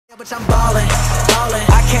But I'm ballin'.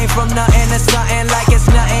 I came from nothing to something like it's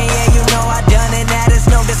nothing. Yeah, you know I done it. That is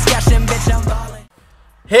no discussion, bitch. I'm ballin'.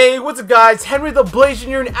 Hey, what's up guys, Henry the Blazing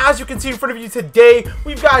here, and as you can see in front of you today,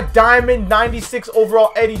 we've got Diamond 96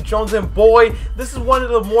 overall Eddie Jones, and boy, this is one of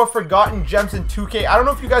the more forgotten gems in 2K. I don't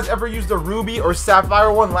know if you guys ever used the Ruby or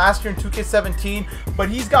Sapphire one last year in 2K17, but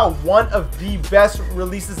he's got one of the best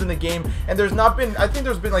releases in the game, and there's not been, I think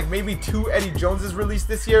there's been like maybe 2 Eddie Joneses released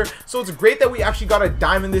this year, so it's great that we actually got a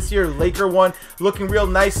Diamond this year, Laker one, looking real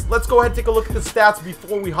nice. Let's go ahead and take a look at the stats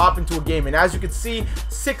before we hop into a game, and as you can see,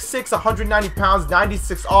 6'6", 190 pounds,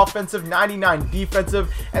 96 offensive, 99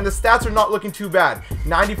 defensive, and the stats are not looking too bad.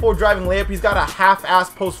 94 driving layup, he's got a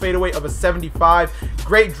half-ass post fadeaway of a 75.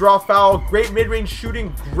 Great draw foul, great mid-range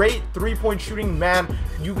shooting, great three-point shooting. Man,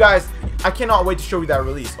 you guys, I cannot wait to show you that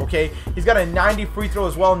release, okay? He's got a 90 free throw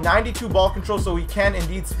as well, 92 ball control, so he can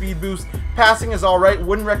indeed speed boost. Passing is alright,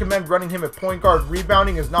 wouldn't recommend running him at point guard.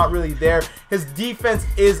 Rebounding is not really there. His defense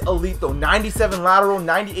is elite though, 97 lateral,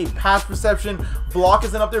 98 pass reception. Block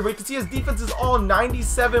isn't up there, but you can see his defense is all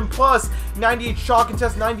 97 plus, 98 shot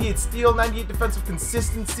contest, 98 steal, 98 defensive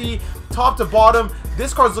consistency, top to bottom.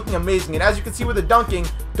 This card's looking amazing, and as you can see with the dunking,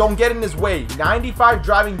 don't get in his way. 95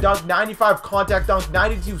 driving dunk, 95 contact dunk,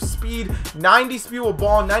 92 speed, 90 speed with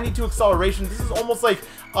ball, 92 acceleration. This is almost like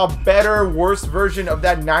a better, worse version of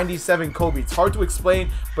that 97 Kobe. It's hard to explain,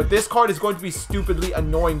 but this card is going to be stupidly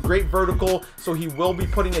annoying. Great vertical, so he will be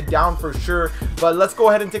putting it down for sure. But let's go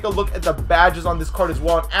ahead and take a look at the badges on this card as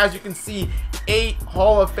well. And as you can see, 8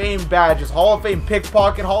 Hall of Fame badges. Hall of Fame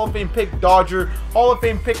pickpocket, Hall of Fame pick dodger, Hall of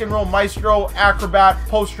Fame pick and roll maestro, acrobat,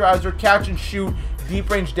 posterizer, catch and shoot, deep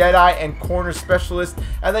range deadeye, and corner specialist.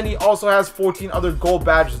 And then he also has 14 other gold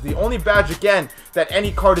badges. The only badge again that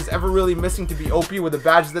any card is ever really missing to be OP with the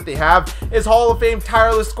badges that they have is Hall of Fame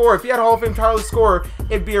tireless scorer. If he had Hall of Fame tireless scorer,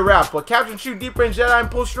 it'd be a wrap. But catch and shoot, deep range deadeye, and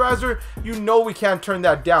posterizer, you know we can't turn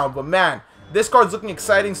that down. But man, this card's looking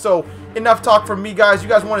exciting. So enough talk from me, guys. You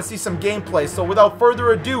guys want to see some gameplay, so without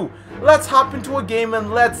further ado, let's hop into a game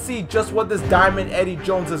and let's see just what this Diamond Eddie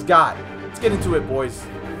Jones has got. Let's get into it, boys.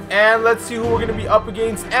 And let's see who we're going to be up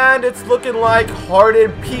against. And it's looking like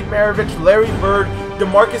Harden, Pete Maravich, Larry Bird,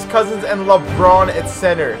 DeMarcus Cousins, and LeBron at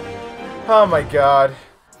center. Oh my god.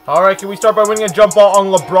 Alright, can we start by winning a jump ball on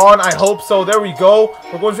LeBron? I hope so. There we go.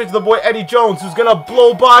 We're going straight to the boy Eddie Jones, who's going to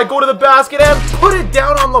blow by, go to the basket, and put it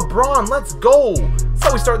down on LeBron. Let's go. That's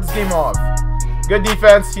how we start this game off. Good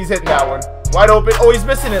defense. He's hitting that one. Wide open. Oh, he's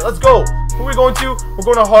missing it. Let's go. Who are we going to? We're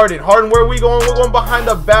going to Harden. Harden, where are we going? We're going behind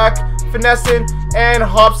the back, finessing and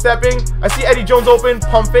hop stepping. I see Eddie Jones open.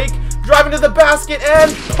 Pump fake. Driving to the basket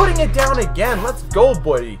and putting it down again. Let's go,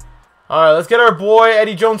 buddy. Alright, let's get our boy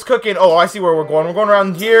Eddie Jones cooking. Oh, I see where we're going. We're going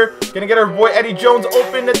around here. Gonna get our boy Eddie Jones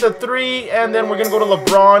open at the 3. And then we're gonna go to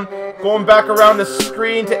LeBron. Going back around the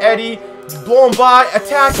screen to Eddie. Blowing by,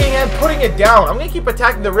 attacking, and putting it down. I'm gonna keep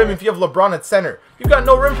attacking the rim if you have LeBron at center. You've got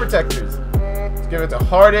no rim protectors. Let's give it to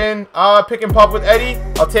Harden. Pick and pop with Eddie.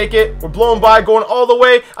 I'll take it. We're blowing by, going all the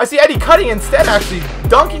way. I see Eddie cutting instead, actually.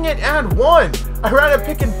 Dunking it and one. I ran a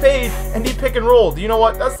pick and fade, and he pick and rolled. You know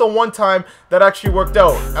what? That's the one time that actually worked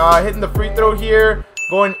out. Hitting the free throw here.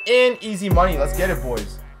 Going in. Easy money. Let's get it,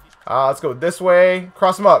 boys. Let's go this way.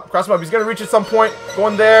 Cross him up. Cross him up. He's going to reach at some point.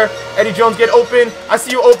 Going there. Eddie Jones, get open. I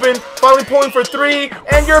see you open. Finally pulling for 3.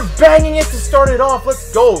 And you're banging it to start it off.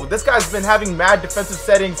 Let's go. This guy's been having mad defensive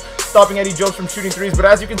settings, stopping Eddie Jones from shooting threes. But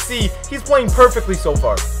as you can see, he's playing perfectly so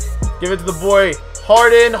far. Give it to the boy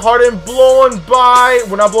Harden. Harden blowing by.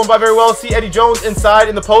 We're not blowing by very well. See Eddie Jones inside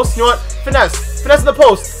in the post. You know what? Finesse. Finesse in the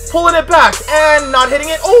post. Pulling it back. And not hitting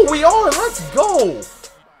it. Oh, we are. Let's go.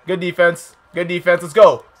 Good defense. Good defense. Let's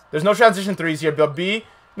go. There's no transition threes here, but B.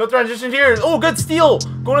 No transition here. Oh, good steal.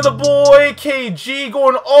 Going to the boy KG.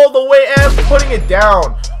 Going all the way and putting it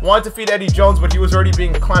down. Wanted to feed Eddie Jones, but he was already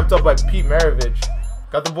being clamped up by Pete Maravich.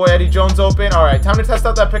 Got the boy Eddie Jones open. All right, time to test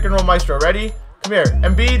out that pick and roll maestro. Ready? Come here.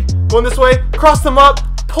 Embiid. Going this way. Cross them up.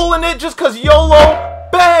 Pulling it just because YOLO.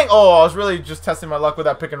 Bang. Oh, I was really just testing my luck with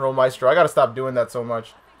that pick and roll maestro. I got to stop doing that so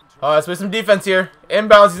much. Let's play some defense here.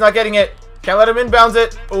 Inbounds. He's not getting it. Can't let him inbounds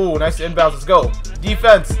it. Oh, nice inbounds. Let's go.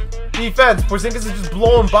 Defense. Defense. Porzingis is just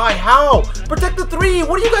blowing by. How? Protect the 3.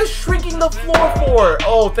 What are you guys shrinking the floor for?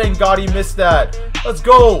 Oh, thank God he missed that. Let's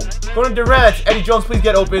go. Going to Durant. Eddie Jones, please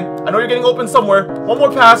get open. I know you're getting open somewhere. One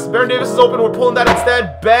more pass. Baron Davis is open. We're pulling that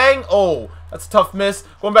instead. Bang. Oh, that's a tough miss.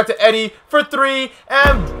 Going back to Eddie for 3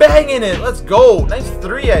 and banging it. Let's go. Nice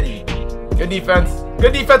 3, Eddie. Good defense.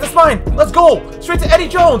 Good defense. That's fine. Let's go. Straight to Eddie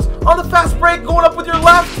Jones on the fast break. Going up with your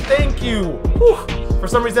left. Thank you. Whew. For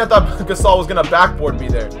some reason, I thought Gasol was going to backboard me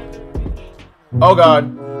there. Oh,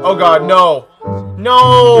 God. Oh, God. No.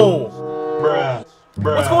 No. Bruh.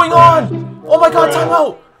 What's going on? Oh my god,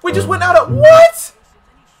 timeout. We just went out of... What?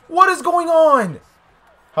 What is going on?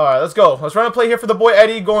 Alright, let's go. Let's run a play here for the boy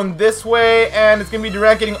Eddie. Going this way. And it's going to be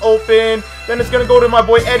Durant getting open. Then it's going to go to my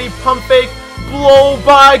boy Eddie. Pump fake. Blow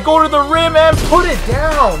by. Go to the rim and put it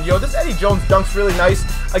down. Yo, this Eddie Jones dunk's really nice.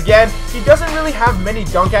 Again, he doesn't really have many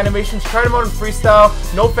dunk animations. Tried him out in freestyle.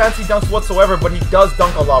 No fancy dunks whatsoever. But he does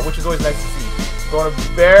dunk a lot, which is always nice to see. Going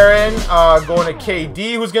to Baron. Going to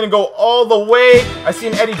KD, who's going to go all the way. I see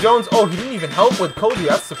an Eddie Jones. Oh, he didn't even help with Kobe.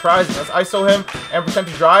 That's surprising. Let's ISO him and pretend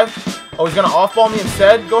to drive. Oh, he's going to off-ball me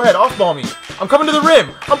instead? Go ahead, off-ball me. I'm coming to the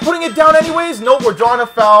rim. I'm putting it down anyways. Nope, we're drawing a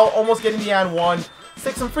foul. Almost getting the and one. Let's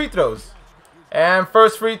take some free throws. And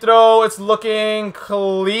first free throw, it's looking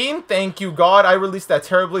clean. Thank you, God. I released that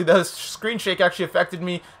terribly. The screen shake actually affected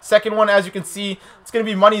me. Second one, as you can see, it's going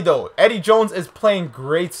to be money, though. Eddie Jones is playing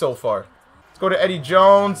great so far. Let's go to Eddie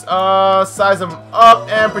Jones. Size him up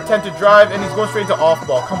and pretend to drive. And he's going straight to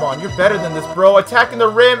off-ball. Come on, you're better than this, bro. Attacking the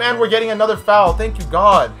rim, and we're getting another foul. Thank you,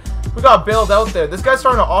 God. We got bailed out there. This guy's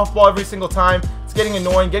starting to off-ball every single time. It's getting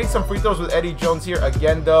annoying. Getting some free throws with Eddie Jones here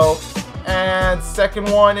again, though. And second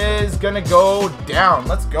one is going to go down.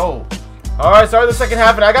 Let's go. All right, start of the second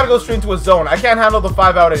half, and I got to go straight into a zone. I can't handle the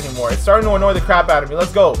 5-out anymore. It's starting to annoy the crap out of me.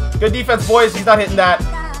 Let's go. Good defense, boys. He's not hitting that.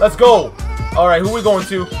 Let's go. All right, who are we going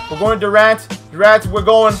to? We're going to Durant. Durant, we're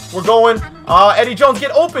going. Eddie Jones,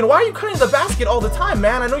 get open. Why are you cutting the basket all the time,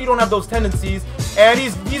 man? I know you don't have those tendencies. And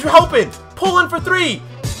he's helping. Pulling for three.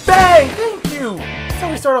 Bang! Thank you! That's how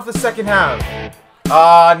we start off the second half.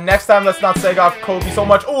 Next time, let's not seg off Kobe so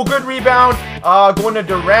much. Oh, good rebound. Going to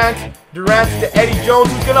Durant. Durant to Eddie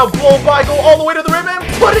Jones, who's going to blow by, go all the way to the rim, and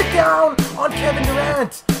put it down on Kevin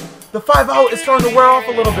Durant. The 5-out is starting to wear off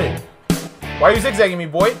a little bit. Why are you zigzagging me,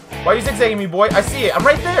 boy? Why are you zigzagging me, boy? I see it. I'm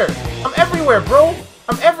right there. I'm everywhere, bro.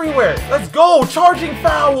 I'm everywhere. Let's go. Charging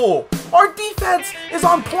foul. Our defense is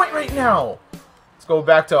on point right now. Let's go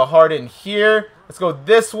back to Harden here. Let's go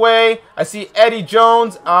this way. I see Eddie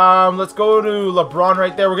Jones. Let's go to LeBron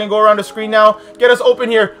right there. We're going to go around the screen now. Get us open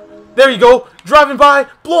here. There you go. Driving by,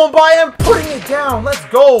 blowing by, and putting it down. Let's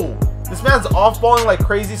go. This man's off-balling like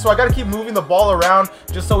crazy, so I got to keep moving the ball around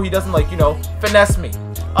just so he doesn't, like, you know, finesse me.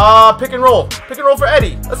 Pick and roll. Pick and roll for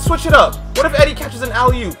Eddie. Let's switch it up. What if Eddie catches an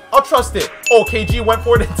alley-oop? I'll trust it. Oh, KG went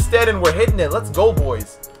for it instead, and we're hitting it. Let's go,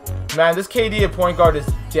 boys. Man, this KD at point guard is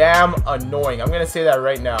damn annoying. I'm going to say that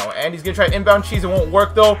right now. And he's going to try inbound cheese. It won't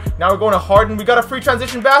work, though. Now we're going to Harden. We got a free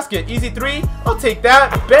transition basket. Easy three. I'll take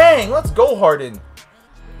that. Bang. Let's go, Harden.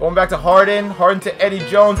 Going back to Harden. Harden to Eddie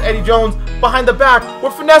Jones. Eddie Jones behind the back. We're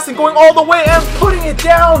finessing. Going all the way and putting it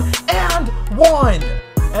down. And one.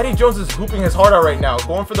 Eddie Jones is hooping his heart out right now.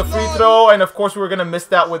 Going for the free throw. And, of course, we were going to miss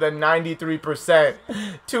that with a 93%.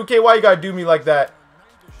 2K, why you got to do me like that?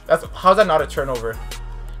 How's that not a turnover?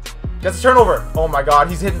 That's a turnover. Oh my god,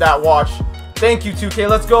 he's hitting that watch. Thank you, 2K.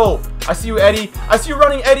 Let's go. I see you, Eddie. I see you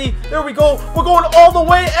running, Eddie. There we go. We're going all the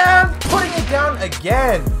way and putting it down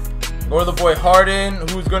again. Go to the boy Harden,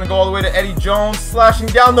 who's going to go all the way to Eddie Jones, slashing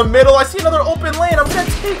down the middle. I see another open lane. I'm going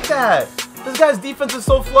to take that. This guy's defense is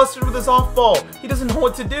so flustered with his off ball. He doesn't know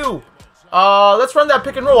what to do. Let's run that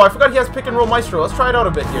pick and roll. I forgot he has pick and roll maestro. Let's try it out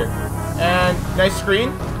a bit here. And nice screen.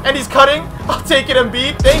 And he's cutting. I'll take it,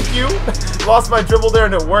 Embiid. Thank you. Lost my dribble there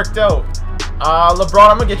and it worked out. LeBron,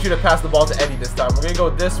 I'm going to get you to pass the ball to Eddie this time. We're going to go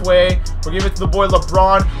this way. We'll give it to the boy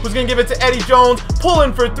LeBron, who's going to give it to Eddie Jones.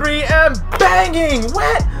 Pulling for three and banging.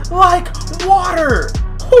 Wet like water.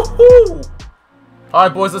 Woohoo. All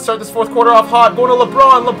right, boys, let's start this fourth quarter off hot. Going to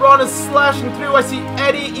LeBron. LeBron is slashing through. I see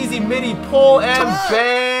Eddie. Easy midi pull and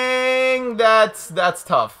bang. That's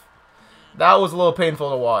tough. That was a little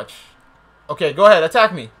painful to watch. Okay, go ahead.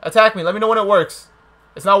 Attack me. Attack me. Let me know when it works.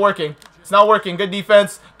 It's not working. It's not working. Good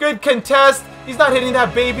defense. Good contest. He's not hitting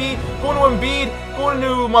that, baby. Going to Embiid. Going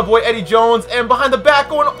to my boy Eddie Jones. And behind the back,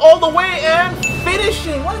 going all the way and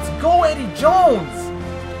finishing. Let's go, Eddie Jones.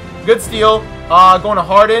 Good steal. Going to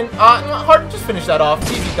Harden. Harden, just finish that off.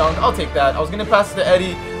 Easy dunk. I'll take that. I was going to pass it to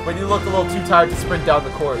Eddie, but he looked a little too tired to sprint down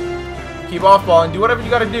the court. Keep off ball and do whatever you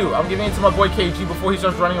got to do. I'm giving it to my boy KG before he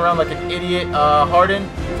starts running around like an idiot. Harden,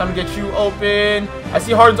 time to get you open. I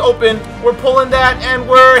see Harden's open. We're pulling that and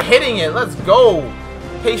we're hitting it. Let's go.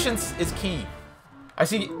 Patience is key. I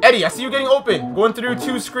see Eddie. I see you getting open. Going through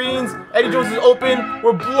two screens. Eddie Jones is open.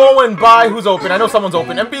 We're blowing by. Who's open? I know someone's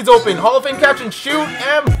open. Embiid's open. Hall of Fame catch and shoot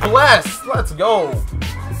and bless. Let's go.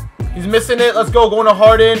 He's missing it. Let's go. Going to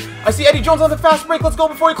Harden. I see Eddie Jones on the fast break. Let's go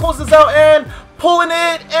before he closes out and pulling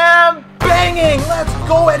it and banging. Let's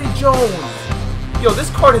go, Eddie Jones. Yo, this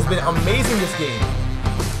card has been amazing this game.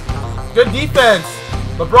 Good defense.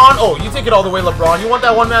 LeBron. Oh, you take it all the way, LeBron. You want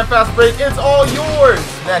that one-man fast break? It's all yours.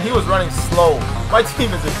 Man, he was running slow. My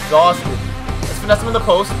team is exhausted. Let's finesse him in the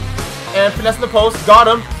post. And finesse in the post. Got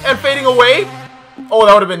him. And fading away. Oh,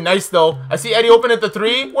 that would have been nice, though. I see Eddie open at the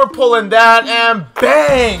 3. We're pulling that. And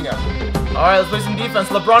bang! Alright, let's play some defense.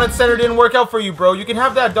 LeBron at center didn't work out for you, bro. You can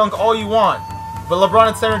have that dunk all you want. But LeBron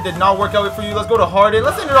at center did not work out for you. Let's go to Harden.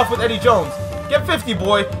 Let's end it off with Eddie Jones. Get 50,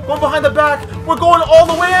 boy. Going behind the back. We're going all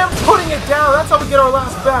the way and putting it down. That's how we get our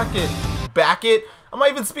last back it. Back it? Am I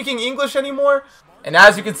even speaking English anymore? And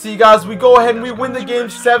as you can see, guys, we go ahead and we win the game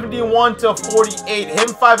 71-48. Him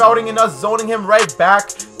 5-outing and us zoning him right back.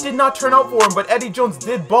 Did not turn out for him, but Eddie Jones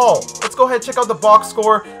did ball. Let's go ahead and check out the box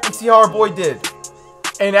score and see how our boy did.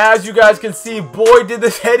 And as you guys can see, boy, did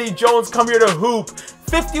this Eddie Jones come here to hoop.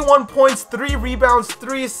 51 points, 3 rebounds,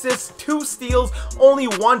 3 assists, 2 steals, only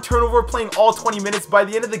 1 turnover, playing all 20 minutes. By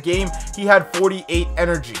the end of the game, he had 48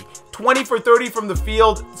 energy. 20 for 30 from the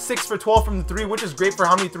field, 6 for 12 from the 3, which is great for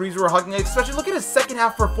how many threes we were hugging. Especially look at his second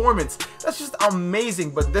half performance. That's just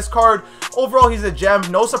amazing. But this card, overall, he's a gem.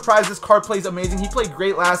 No surprise, this card plays amazing. He played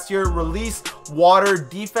great last year. Release, water,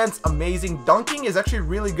 defense, amazing. Dunking is actually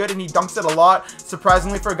really good, and he dunks it a lot,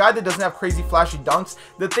 surprisingly, for a guy that doesn't have crazy flashy dunks.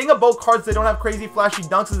 The thing about cards that don't have crazy flashy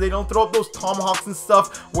dunks is they don't throw up those tomahawks and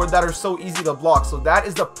stuff that are so easy to block. So that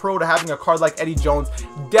is the pro to having a card like Eddie Jones.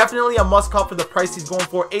 Definitely a must cop for the price he's going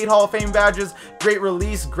for. 8 Hall of Fame badges, great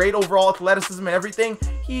release, great overall athleticism and everything.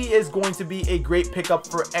 He is going to be a great pickup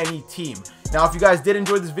for any team. Now, if you guys did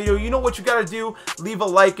enjoy this video, you know what you gotta do. Leave a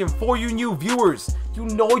like, and for you new viewers, you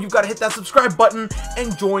know you gotta hit that subscribe button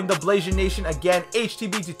and join the Blasian Nation. Again,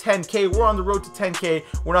 HTB to 10K. We're on the road to 10K.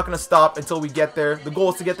 We're not gonna stop until we get there. The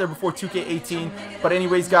goal is to get there before 2K18. But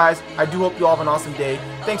anyways, guys, I do hope you all have an awesome day.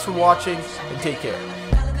 Thanks for watching, and take care.